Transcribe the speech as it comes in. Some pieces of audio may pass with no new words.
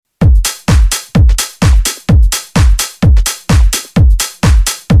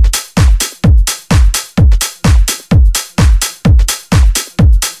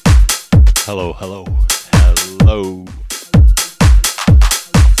Hello, hello, hello.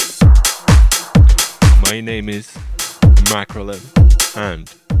 My name is Macrolev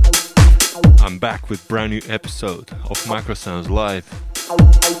and I'm back with brand new episode of Macrosounds Live.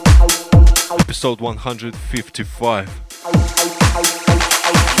 Episode 155.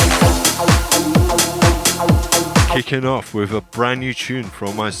 Kicking off with a brand new tune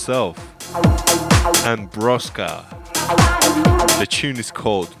from myself and Broska. The tune is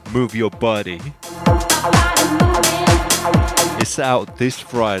called Move Your Body. It's out this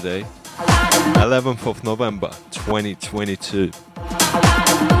Friday, 11th of November 2022.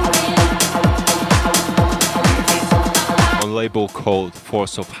 On label called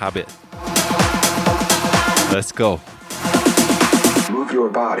Force of Habit. Let's go. Move your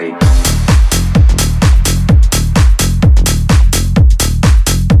body.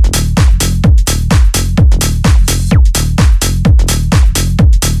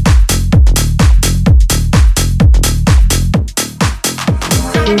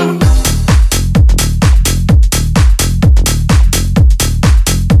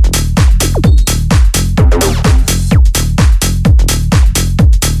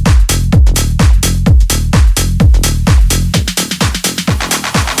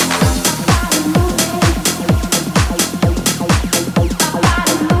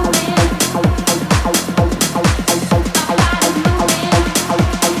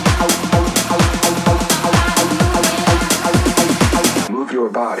 Your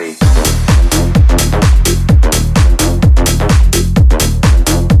body.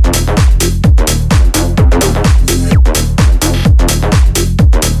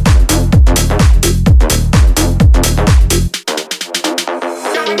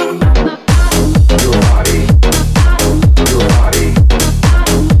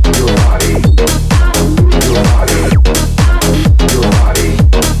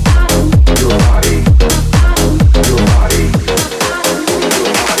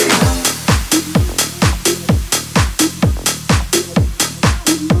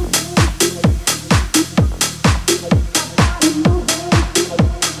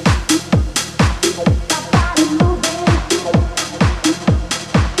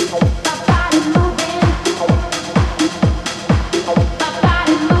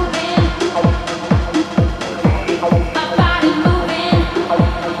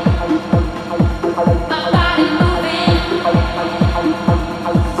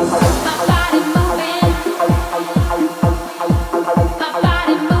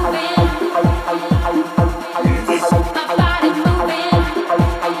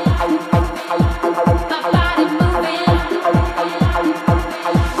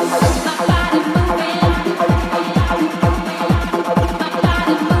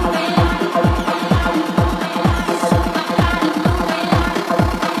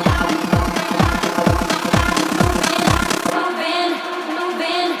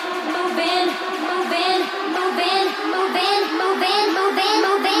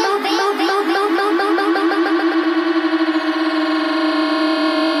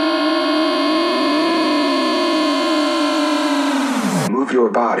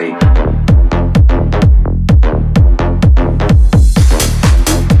 Body.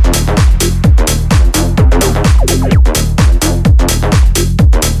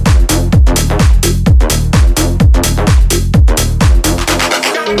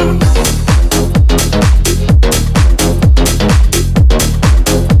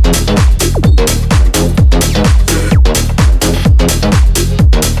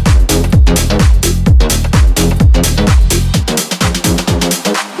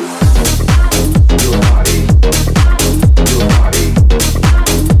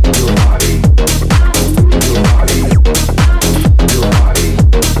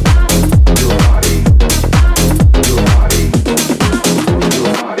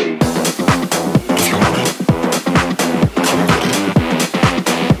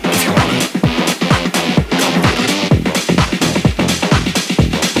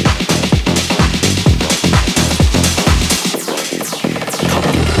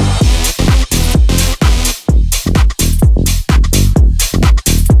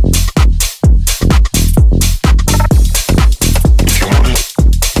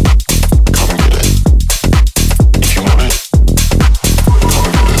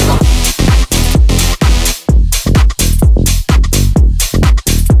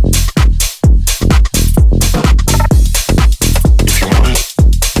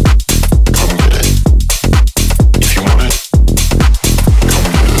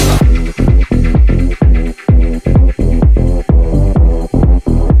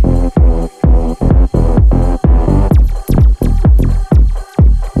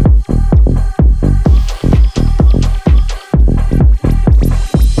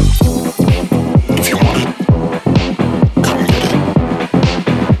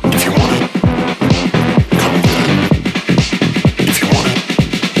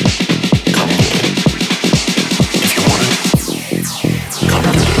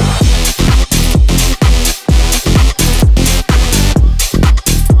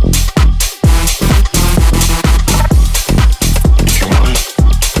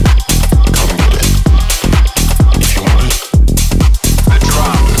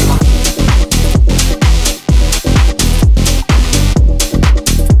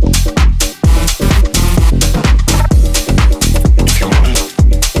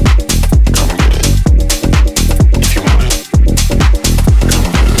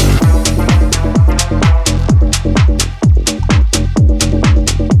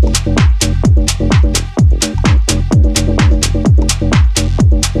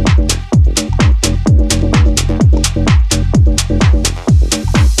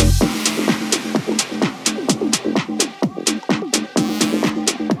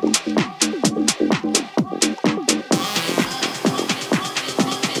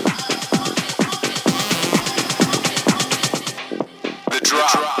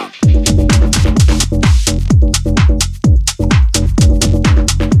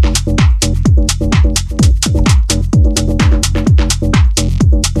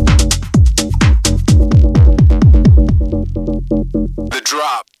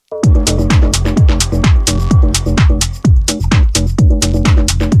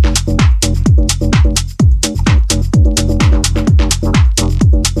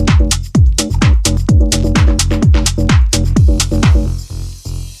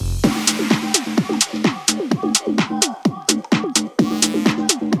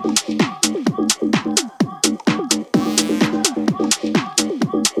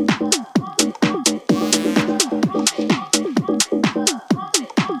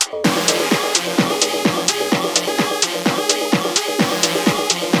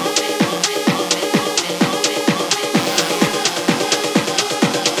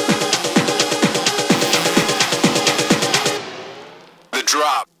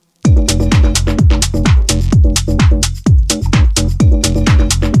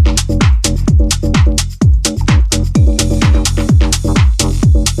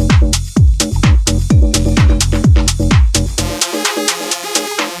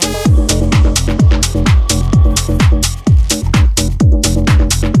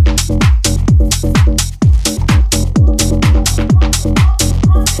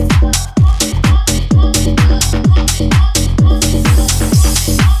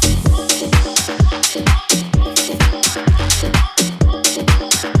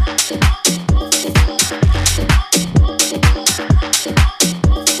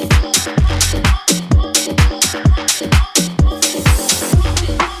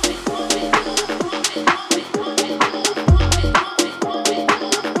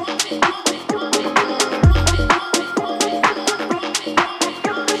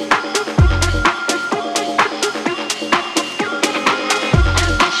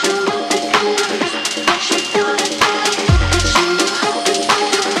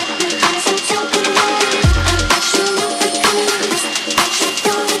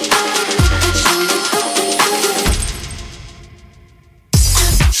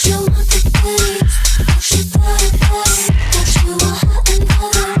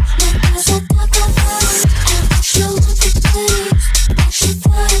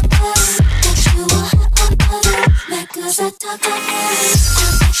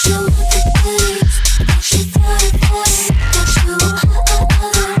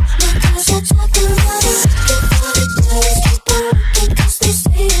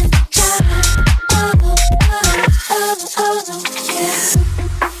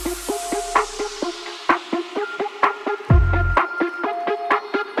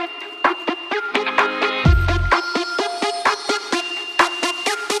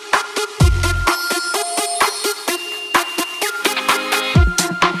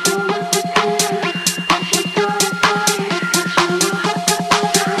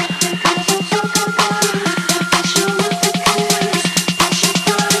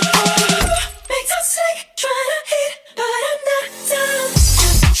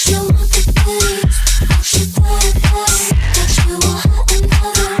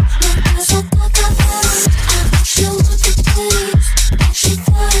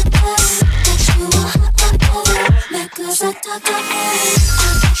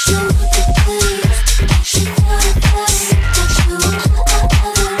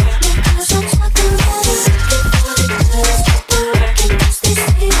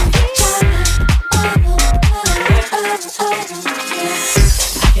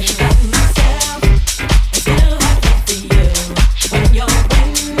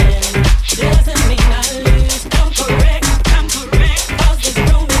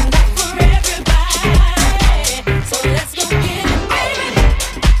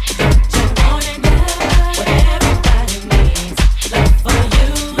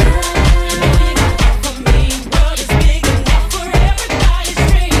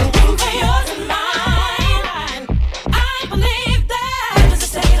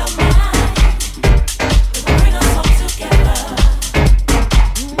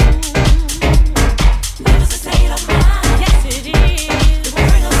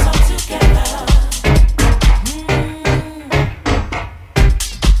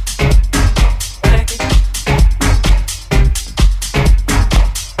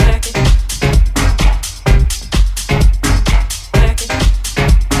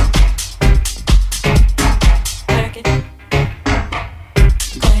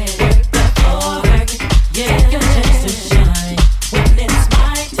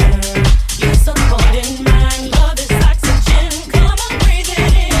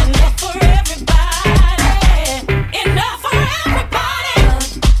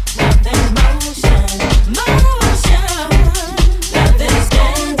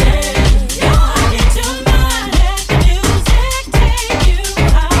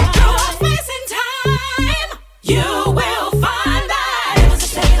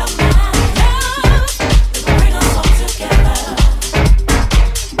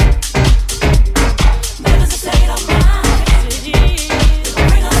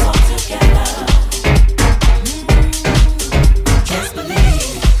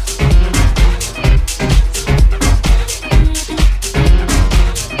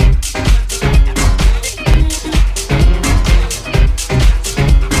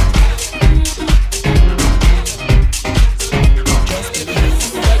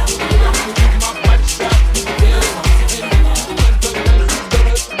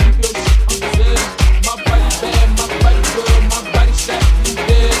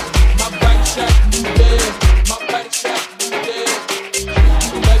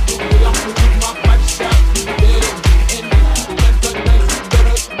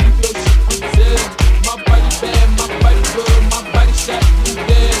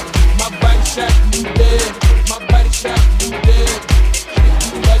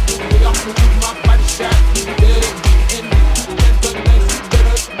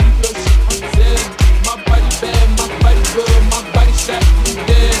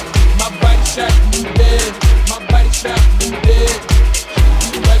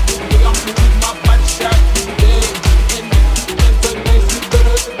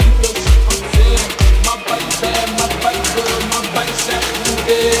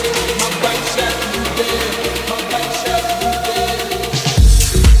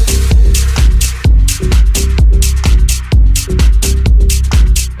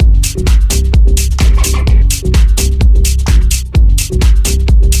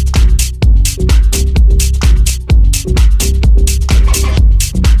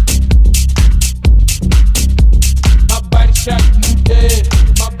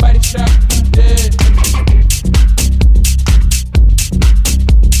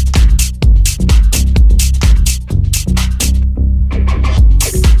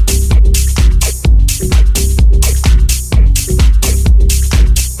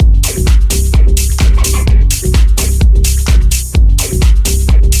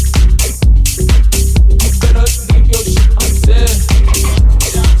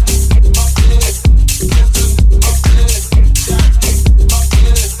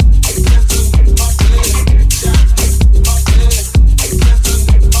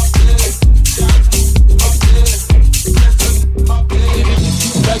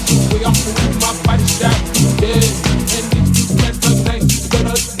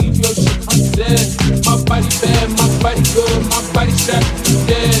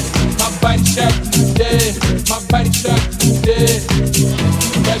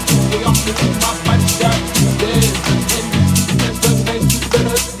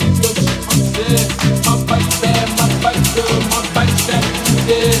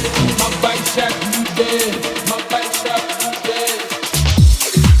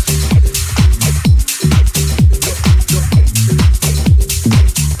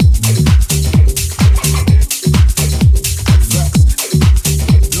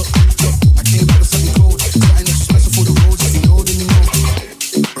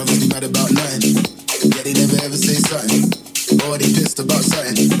 Brothers be mad about nothing. Yeah, they never ever say something. Or they pissed about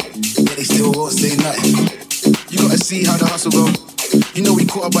something. Yeah, they still won't say nothing. You gotta see how the hustle go. You know we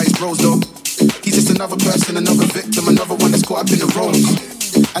caught up by his bros though. He's just another person, another victim, another one that's caught up in the roles.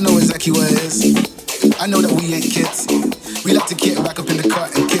 I know exactly what it is. I know that we ain't kids. We like to get back up in the cut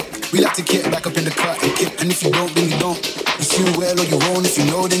and kick. We like to get back up in the cut and kick. And if you don't, then you don't. You soon will or you won't. If you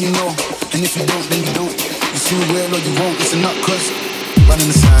know, then you know. And if you don't, then you don't. You soon will or you won't. Listen up, cuz running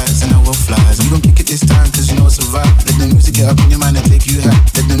the sides and I will flies. We gon' kick it this time cause you know it's a vibe. Let the music get up in your mind and take you high.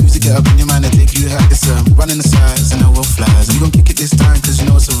 Let the music get up in your mind and take you high. It's running the sides and I will flies. We gon' kick it this time cause you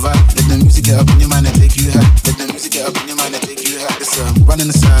know it's a vibe. Let the music get up in your mind and take you high. Let the music get up in your mind and take you high. It's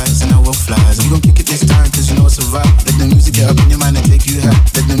running the sides and I will flies. We gon' kick it this time cause you know it's a vibe. Let the music get up in your mind and take you high.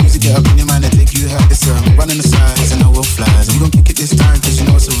 Let the music get up in your mind and take you high. It's running the sides and I will flies. We gon' kick it this time cause you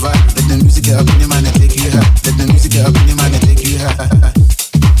know it's a vibe. Let the music get up in your mind and take you high. Let the music get up in your mind and take you high.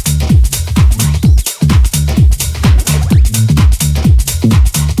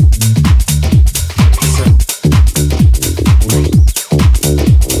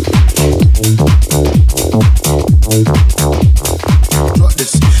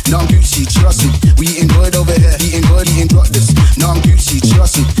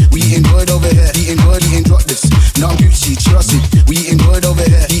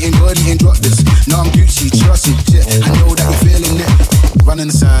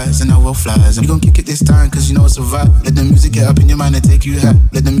 Flies. We gon' kick it this time cause you know it's a vibe. Let the music get up in your mind and take you high.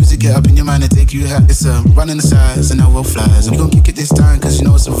 Let the music get up in your mind and take you high. It's running the sides and I will flies. We gon' kick it this time cause you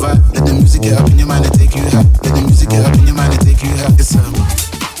know it's a vibe. Let the music get up in your mind and take you high. Let the music get up in your mind and take you high. It's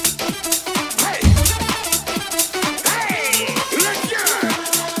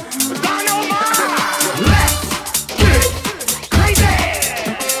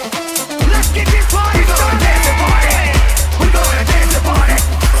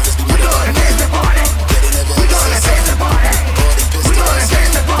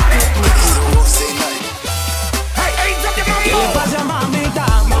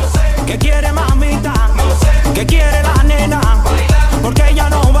 ¿Qué quiere la nena? Porque ella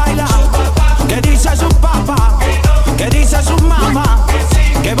no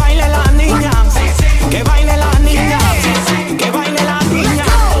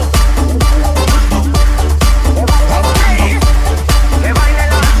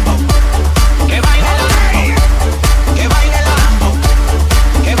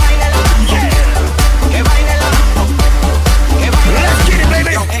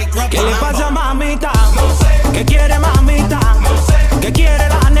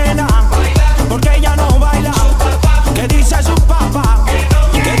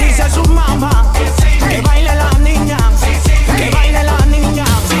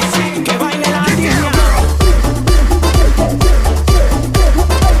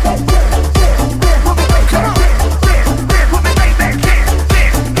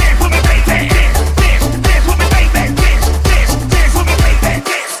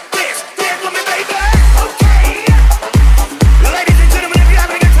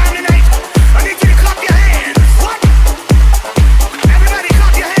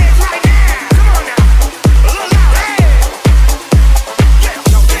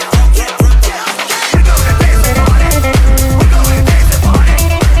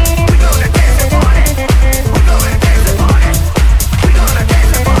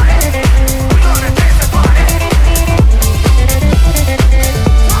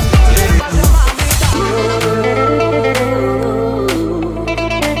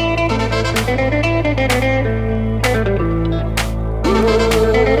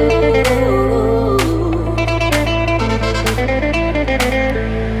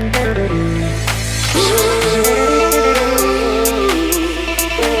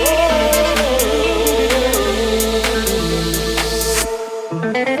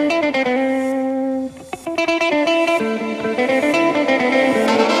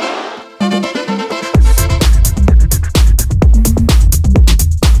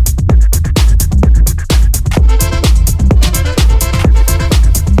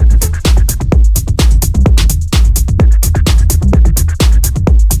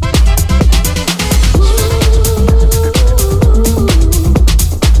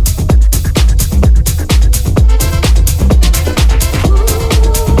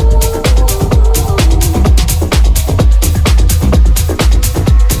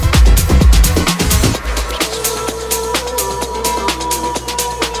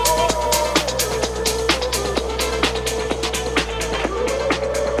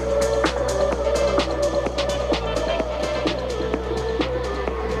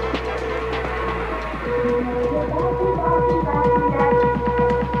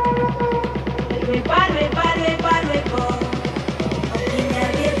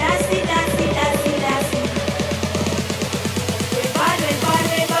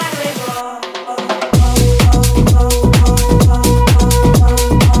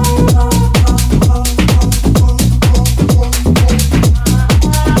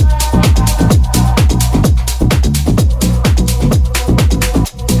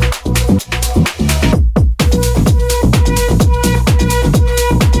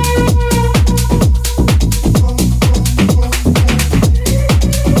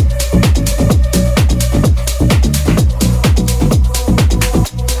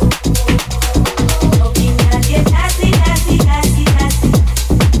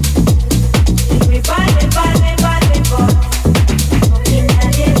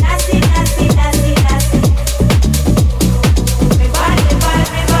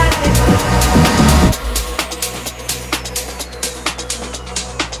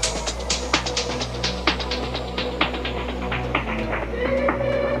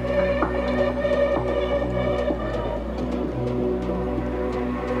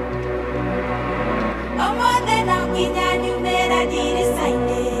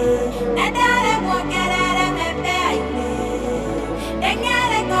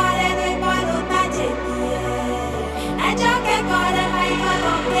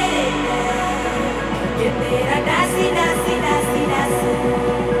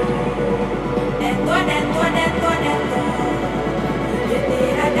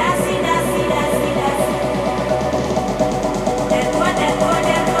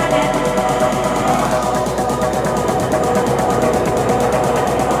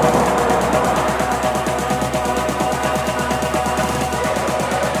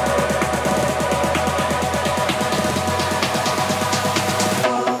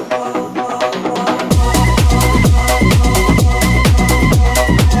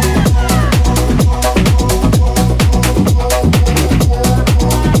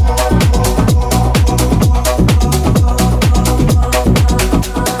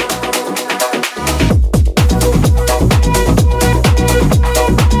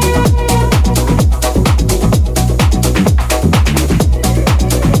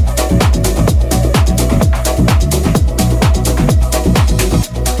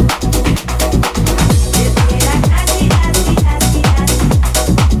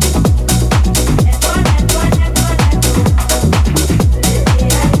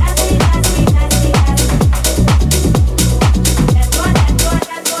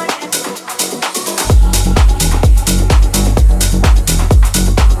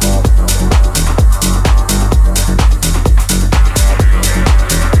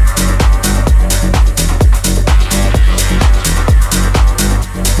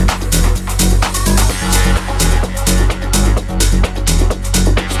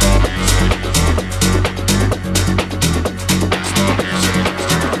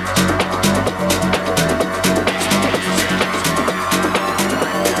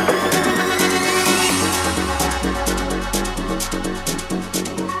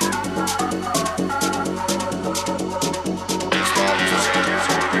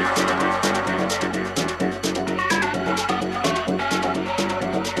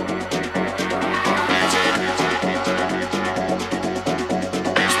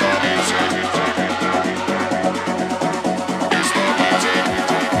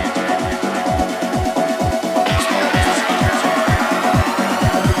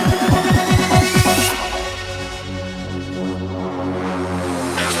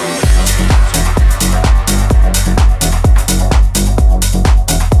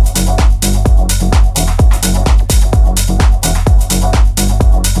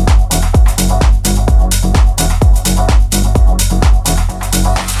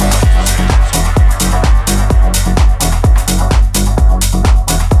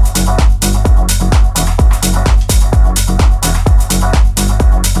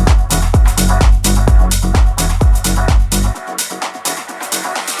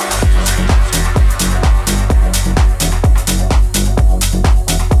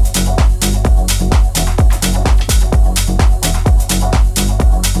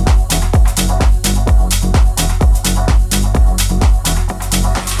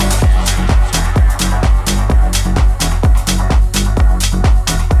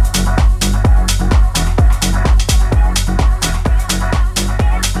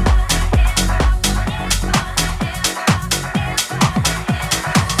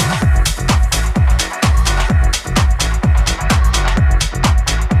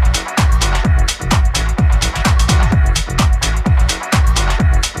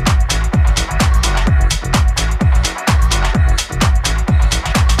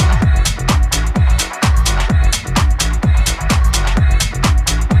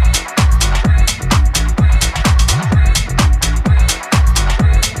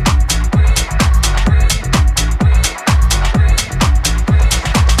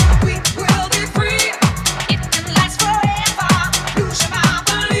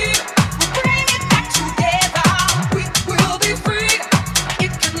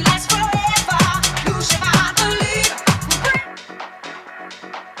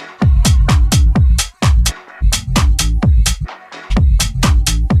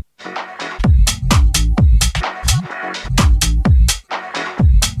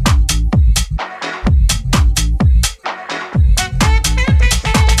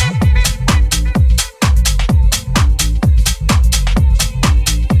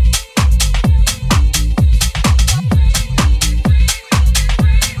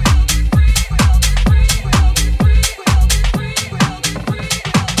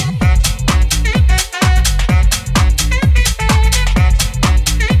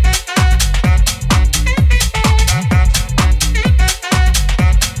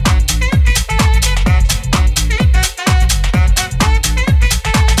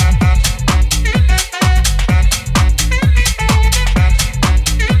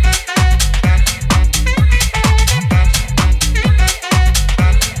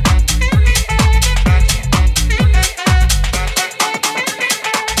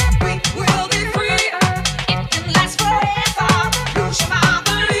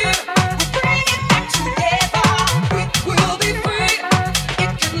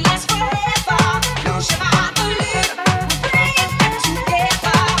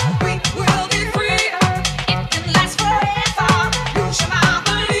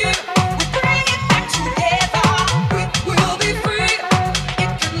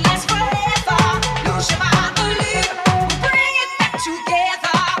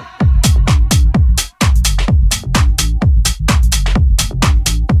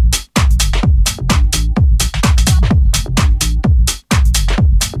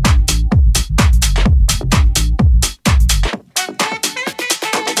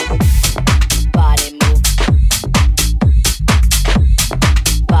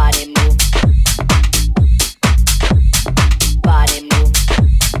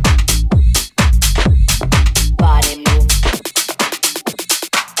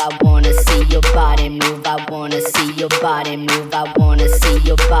your body move. I wanna see your body move. I wanna see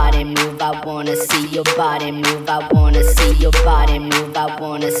your body move. I wanna see your body move. I wanna see your body move. I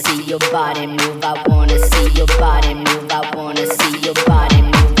wanna see your body move. I wanna see your body move. I wanna see your body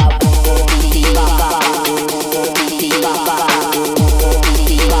move. I wanna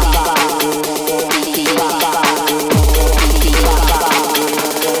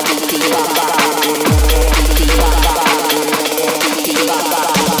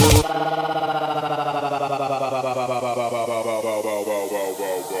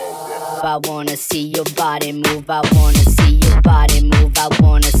see your body move. I wanna see your body move. I wanna see your body move. I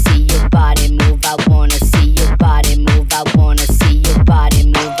wanna see your body move. I wanna see your body move. I wanna see your body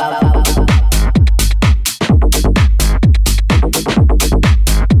move. I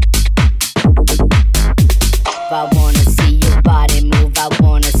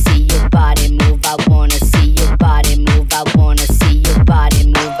wanna see your body move. I wanna see your body move. I wanna see your body move. I wanna see your body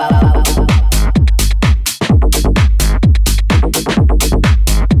move.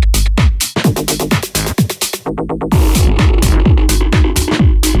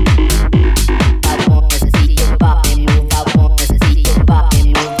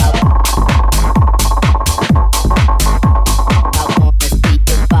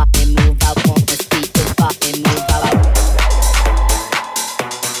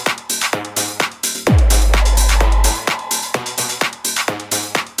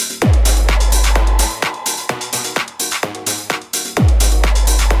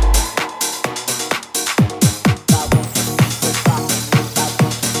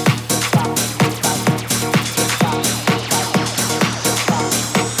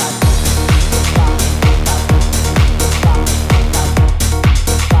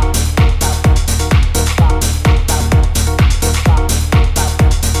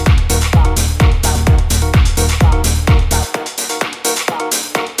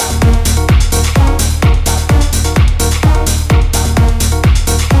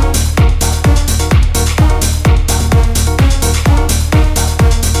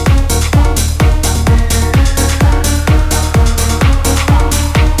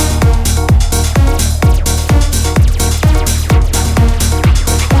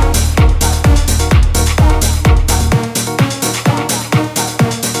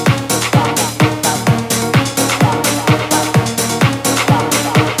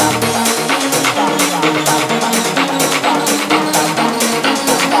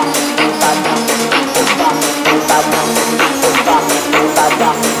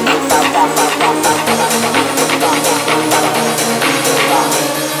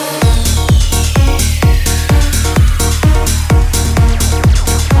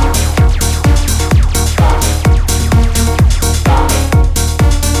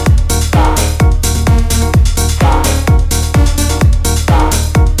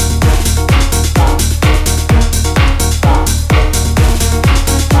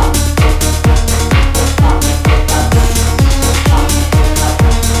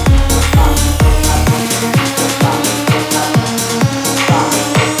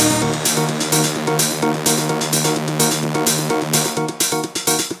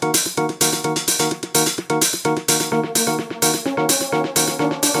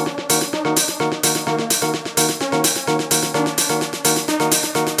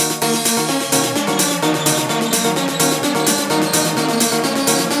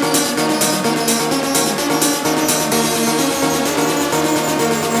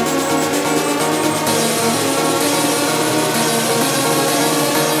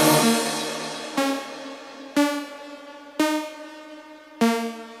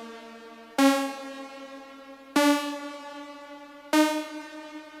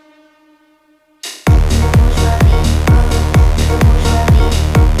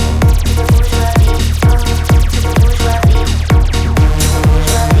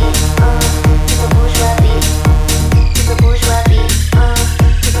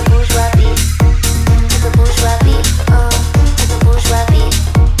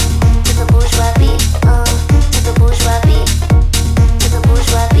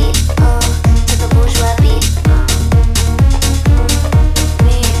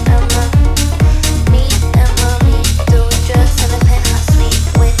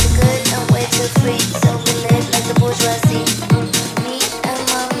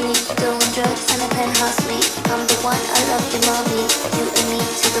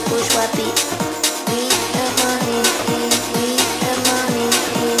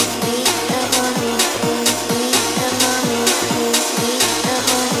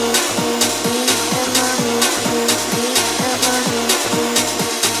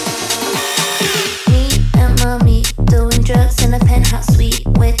 Doing drugs in a penthouse suite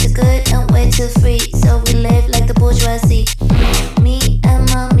with too good and way too free, so we live like the bourgeoisie. Me and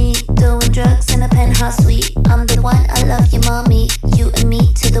mommy doing drugs in a penthouse suite. I'm the one, I love you, mommy. You and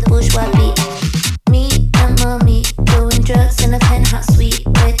me to the bourgeois beat. Me and mommy doing drugs in a penthouse suite.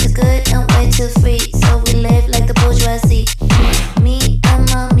 Way too good and way too free, so we live like the bourgeoisie. Me and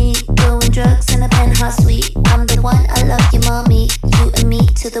mommy doing drugs in a penthouse suite. I'm the one, I love you, mommy. You and me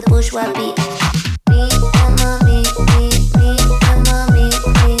to the bourgeois beat. Me and mommy, me and mommy,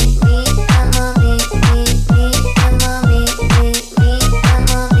 me and mommy, me and mommy, me and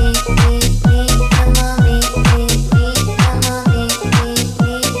mommy, me and mommy, me and mommy,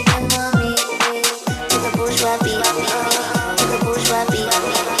 me and mommy, to the bourgeois beat, to the bourgeois beat,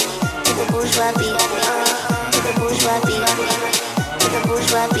 to the bourgeois beat, to the bourgeois beat, to the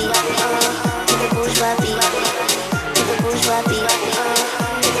bourgeois beat, to the bourgeois beat, to the bourgeois beat,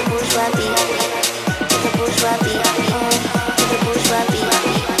 to the bourgeois beat. The bourgeois beat, the bourgeois beat, the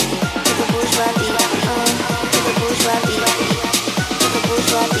bourgeois beat, the bourgeois beat, the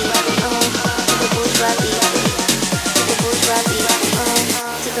bourgeois beat, the bourgeois beat, the bourgeois beat,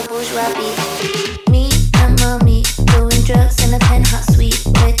 to the bourgeois beat. Me and mommy doing drugs in a penthouse suite.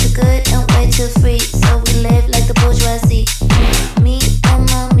 Way too good and way too free, so we live like the bourgeoisie. Me and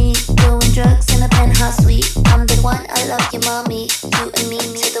mommy doing drugs in a penthouse suite. I'm the one, I love you, mommy. You and me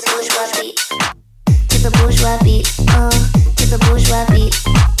to the bourgeois beat. To the bourgeois beat, to the bourgeois beat,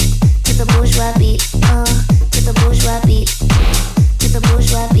 to the bourgeois beat, to the bourgeois beat, to the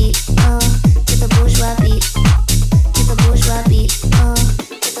bourgeois beat, to the bourgeois beat, to the bourgeois beat,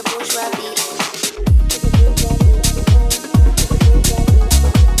 to the bourgeois beat.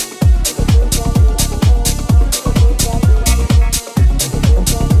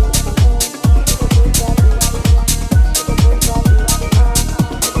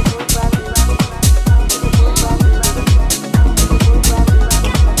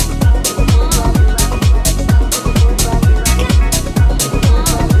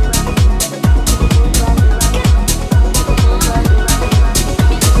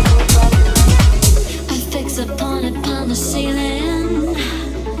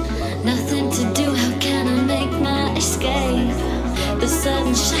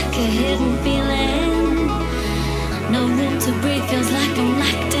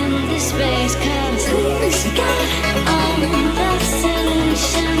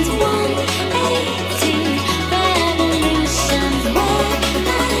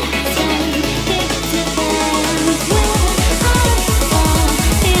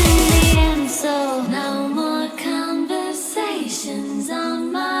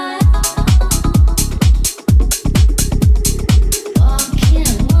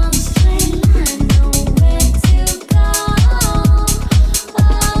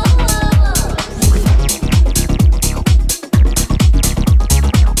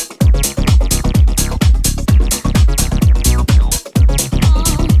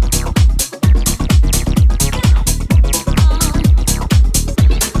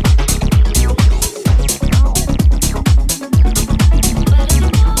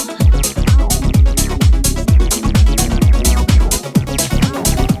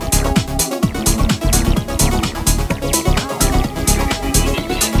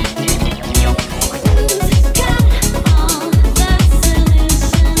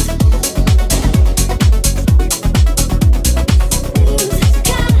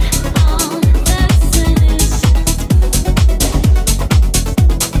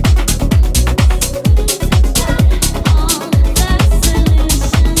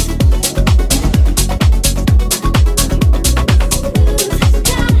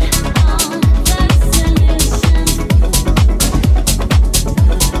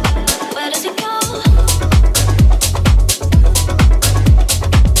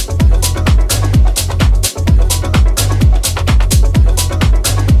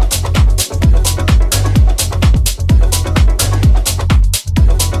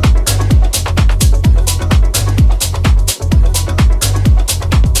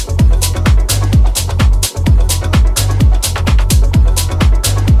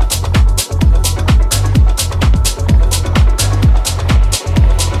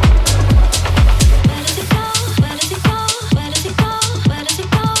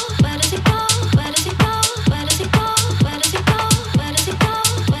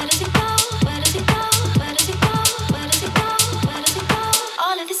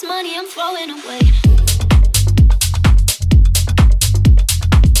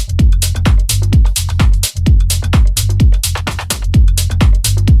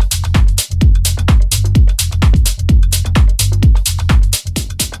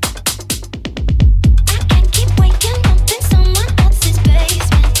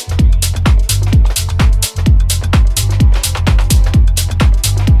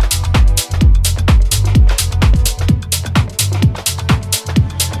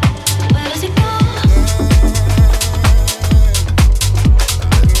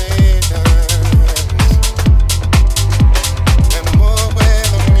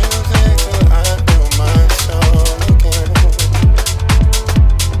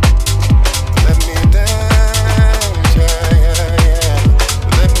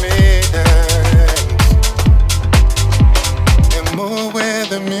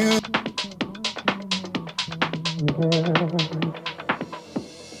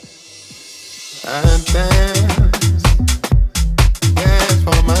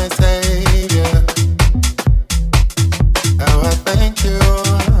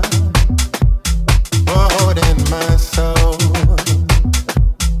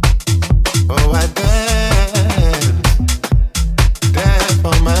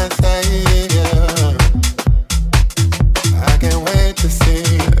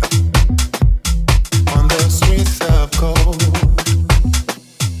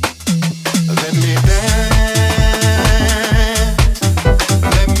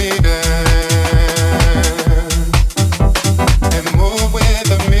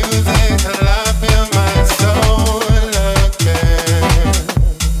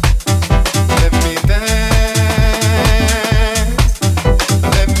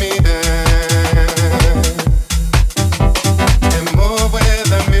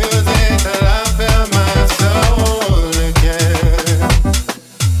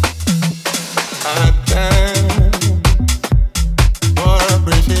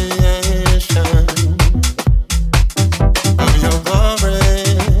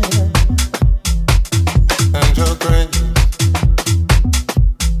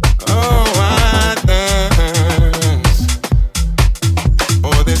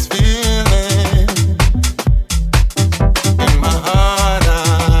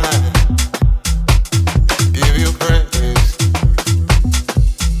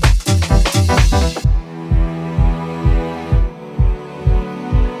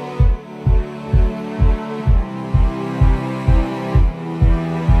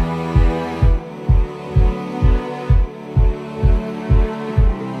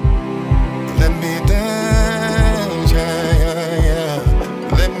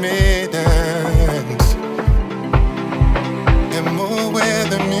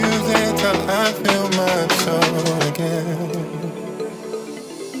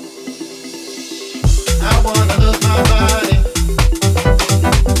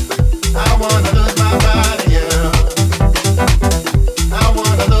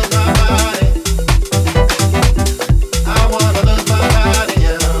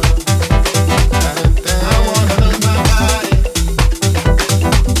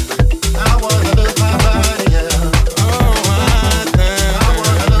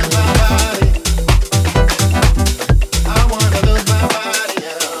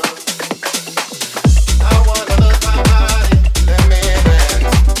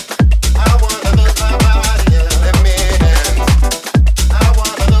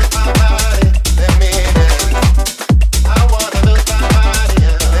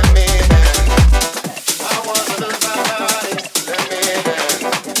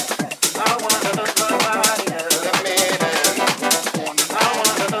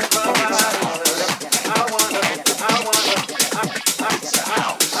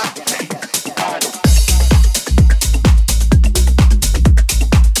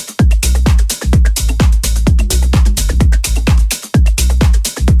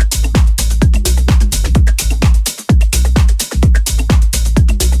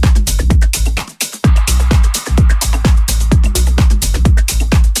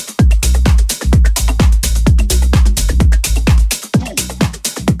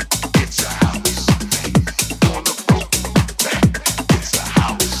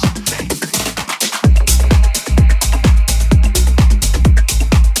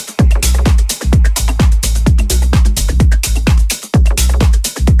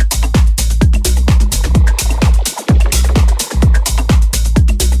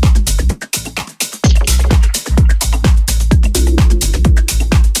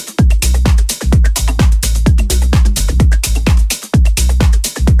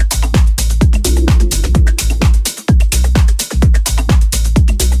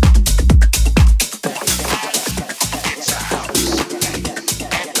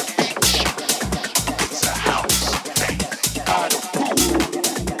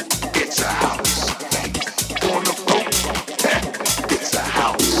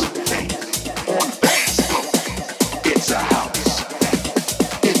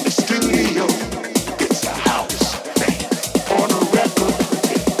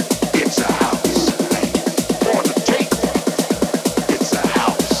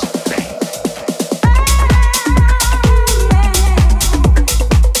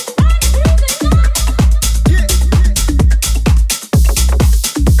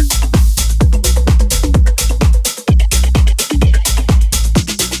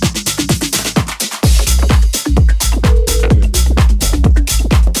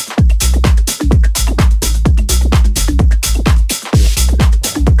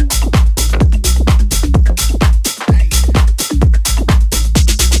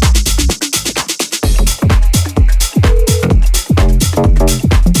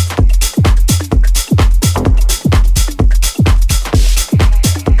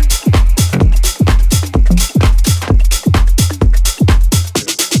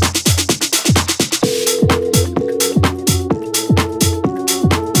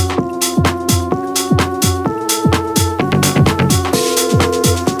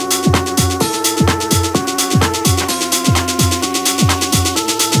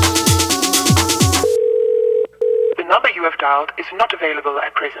 not available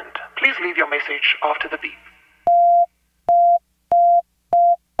at present. Please leave your message after the beep.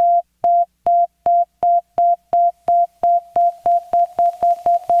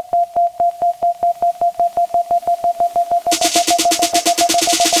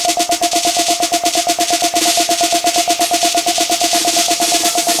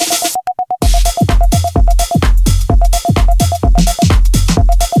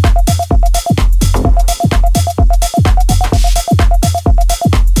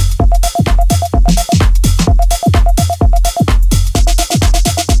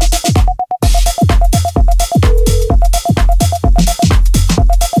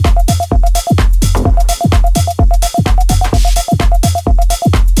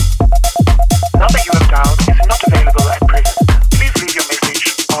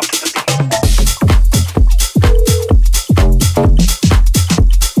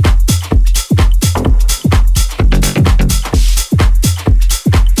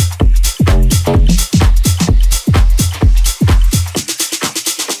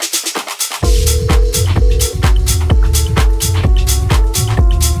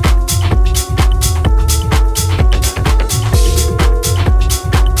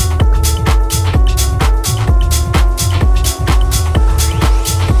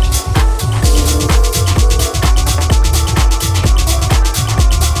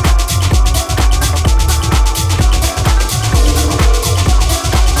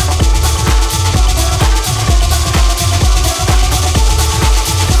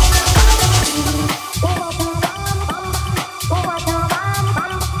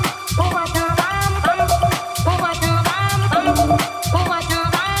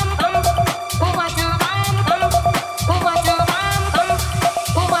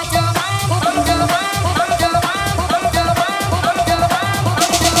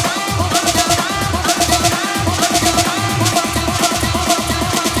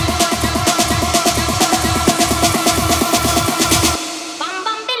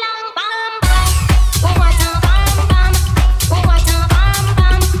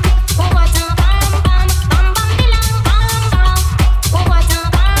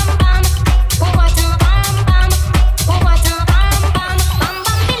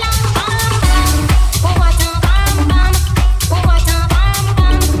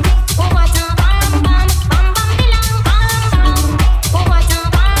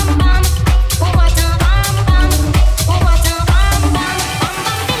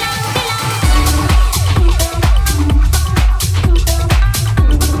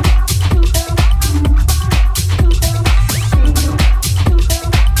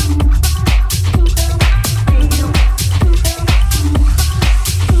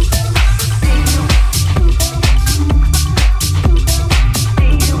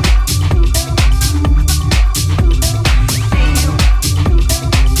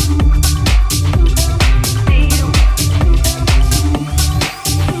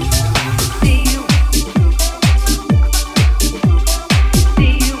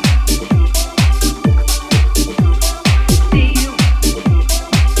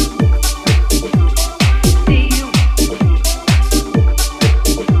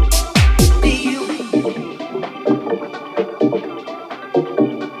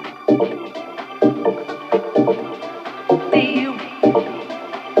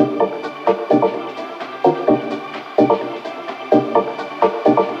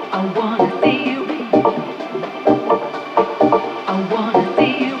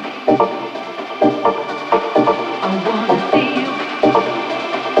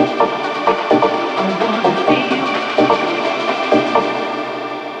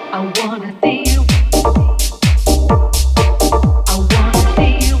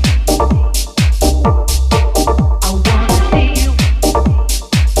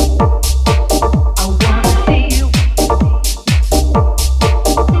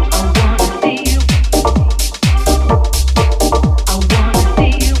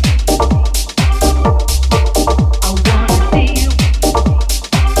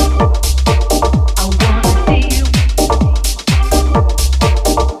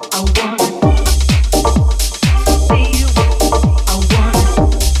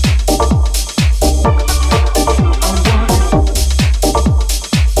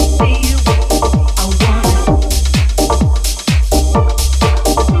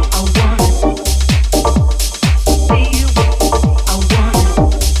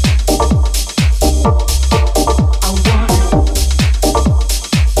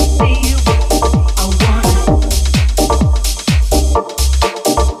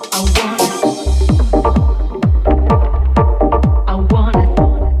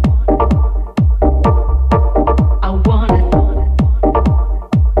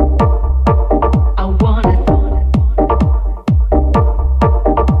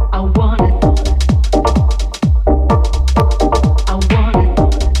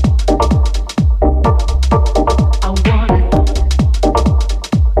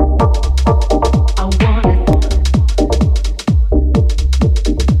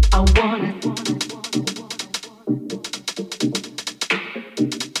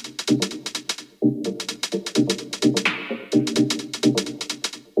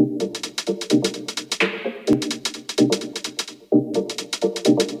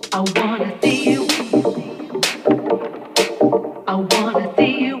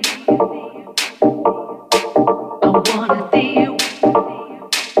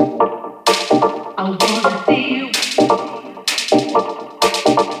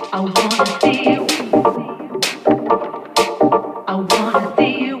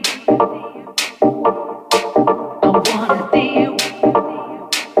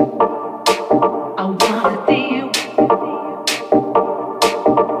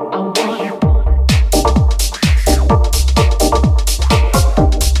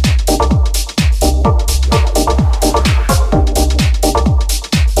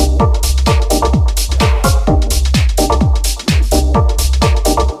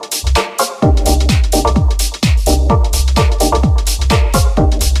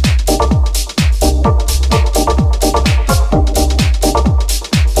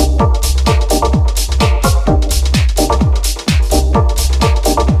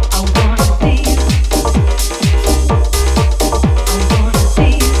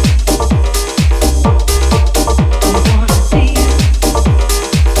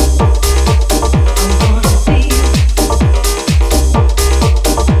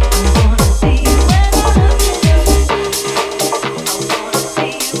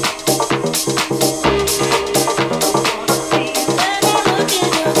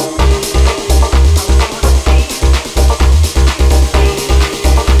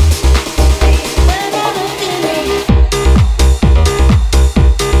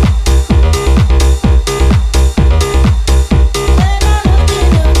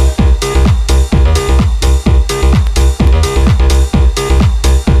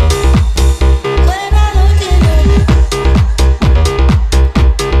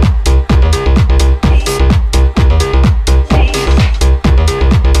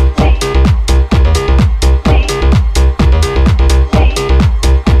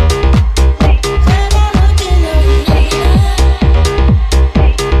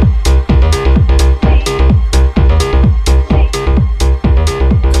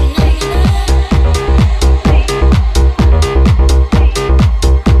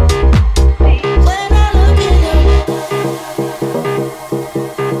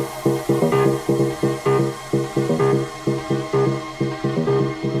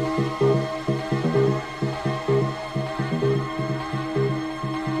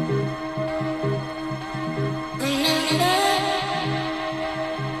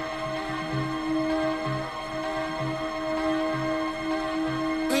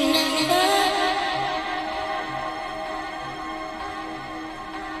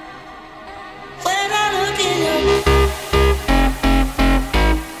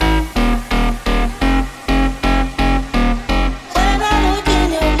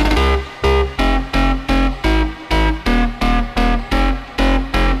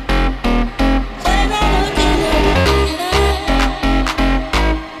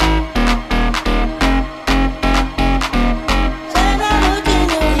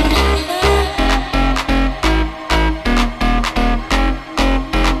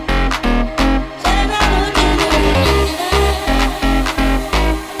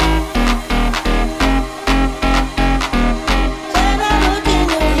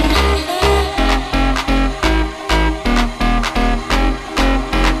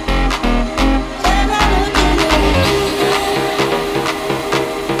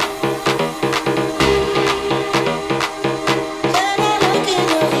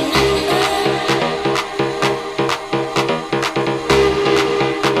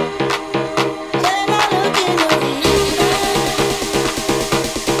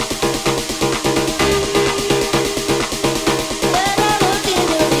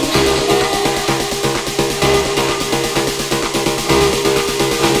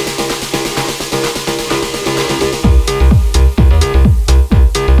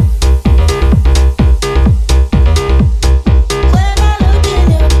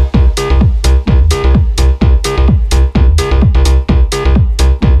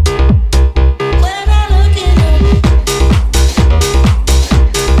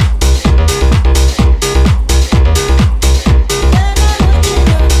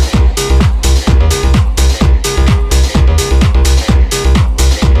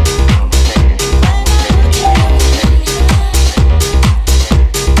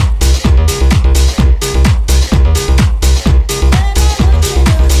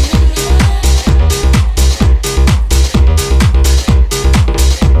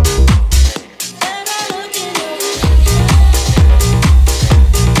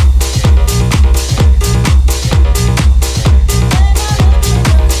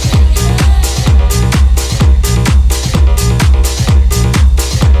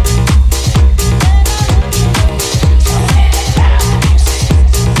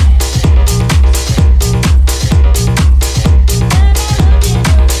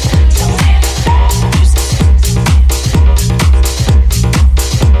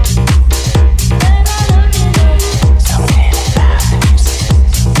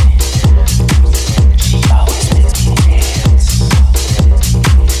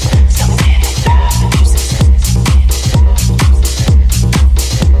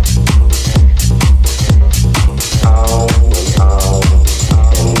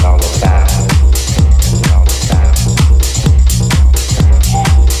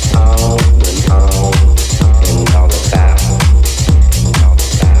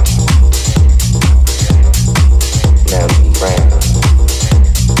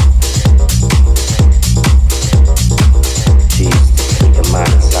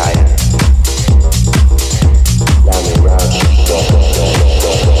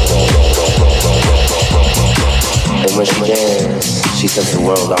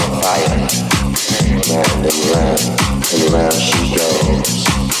 on fire. Round and round she goes.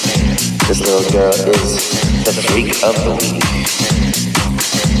 This little girl is the freak of the week.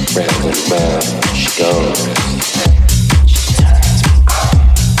 Round and round she goes.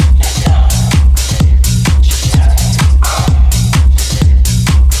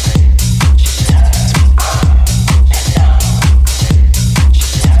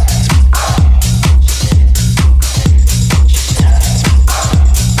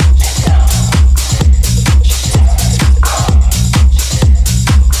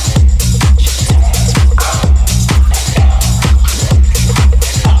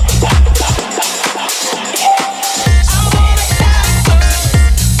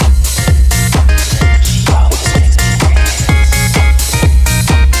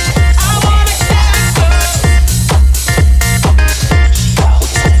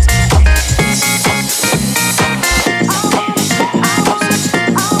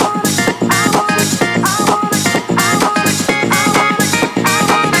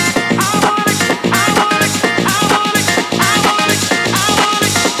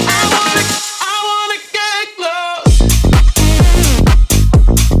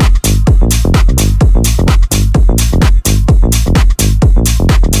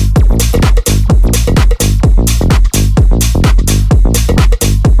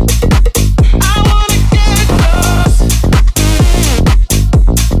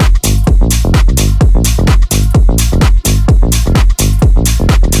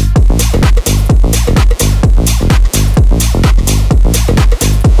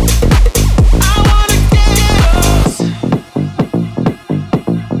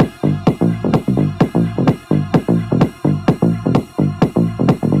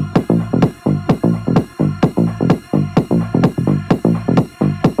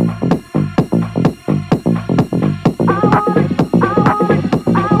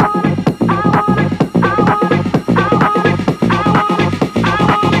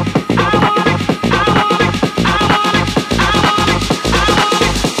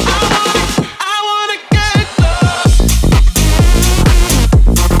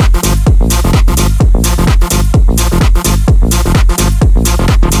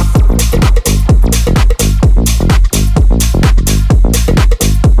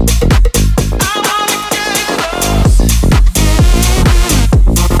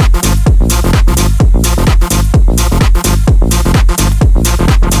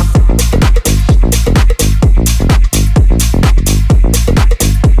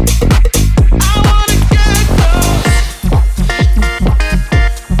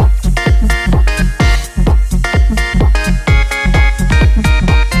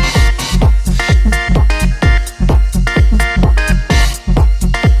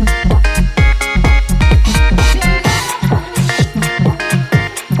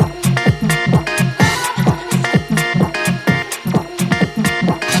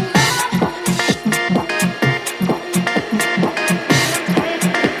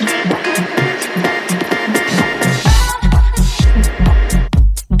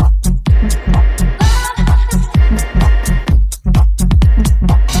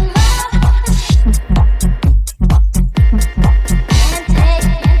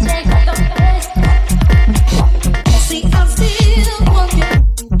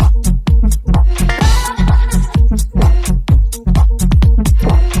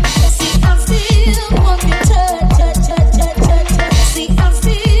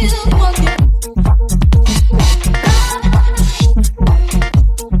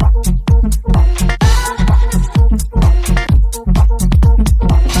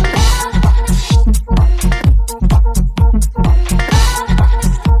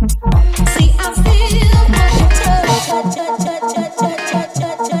 Cha cha cha cha cha cha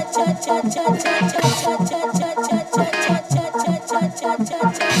cha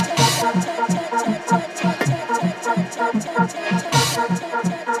cha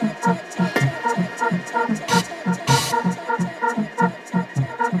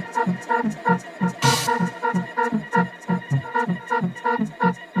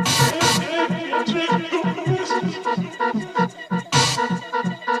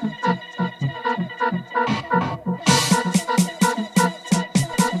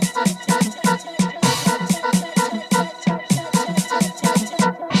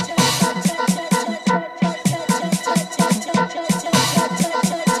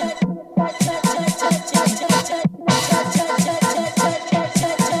cha cha cha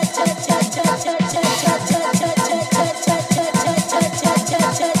cha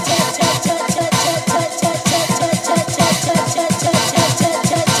cha cha cha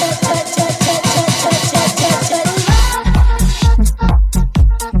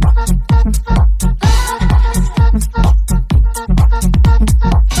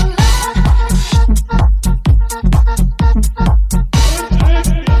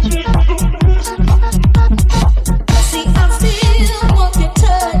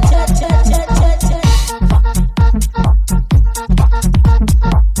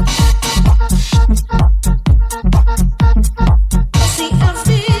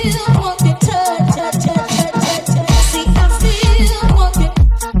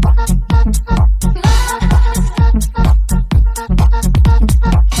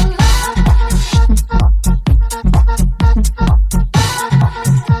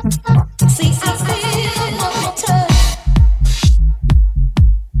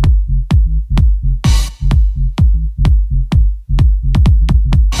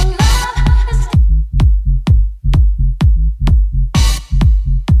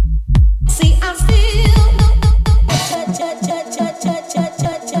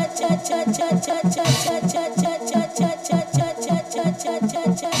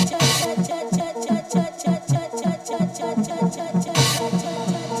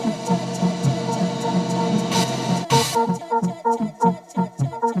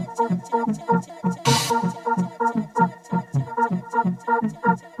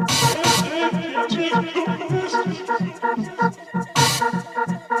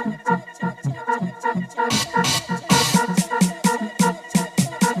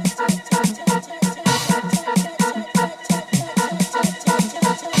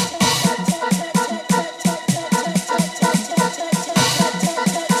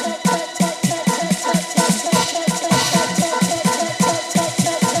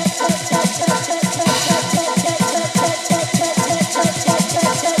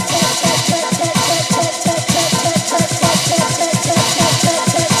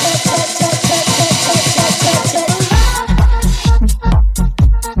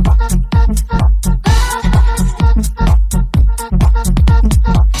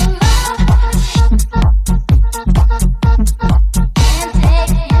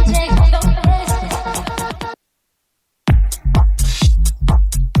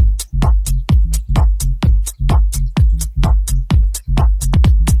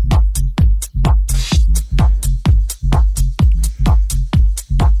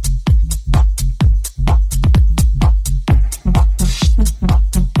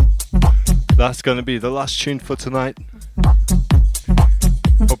That's gonna be the last tune for tonight.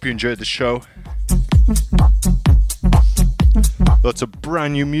 Hope you enjoyed the show. Lots of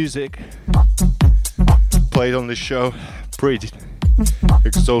brand new music played on this show. Pretty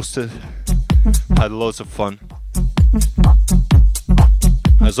exhausted. Had lots of fun.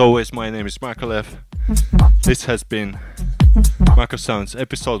 As always, my name is Markolev. This has been Marko Sounds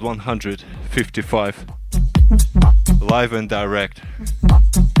episode 155. Live and direct.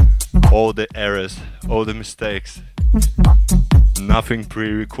 All the errors, all the mistakes, nothing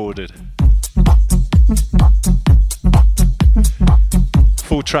pre-recorded.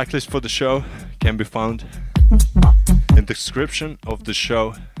 Full tracklist for the show can be found in the description of the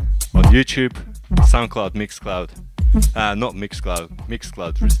show on YouTube, SoundCloud, Mixcloud. Not Mixcloud,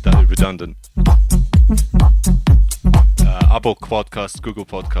 Mixcloud is redundant. Apple Podcasts, Google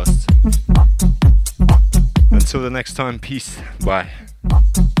Podcasts. Until the next time, peace, bye.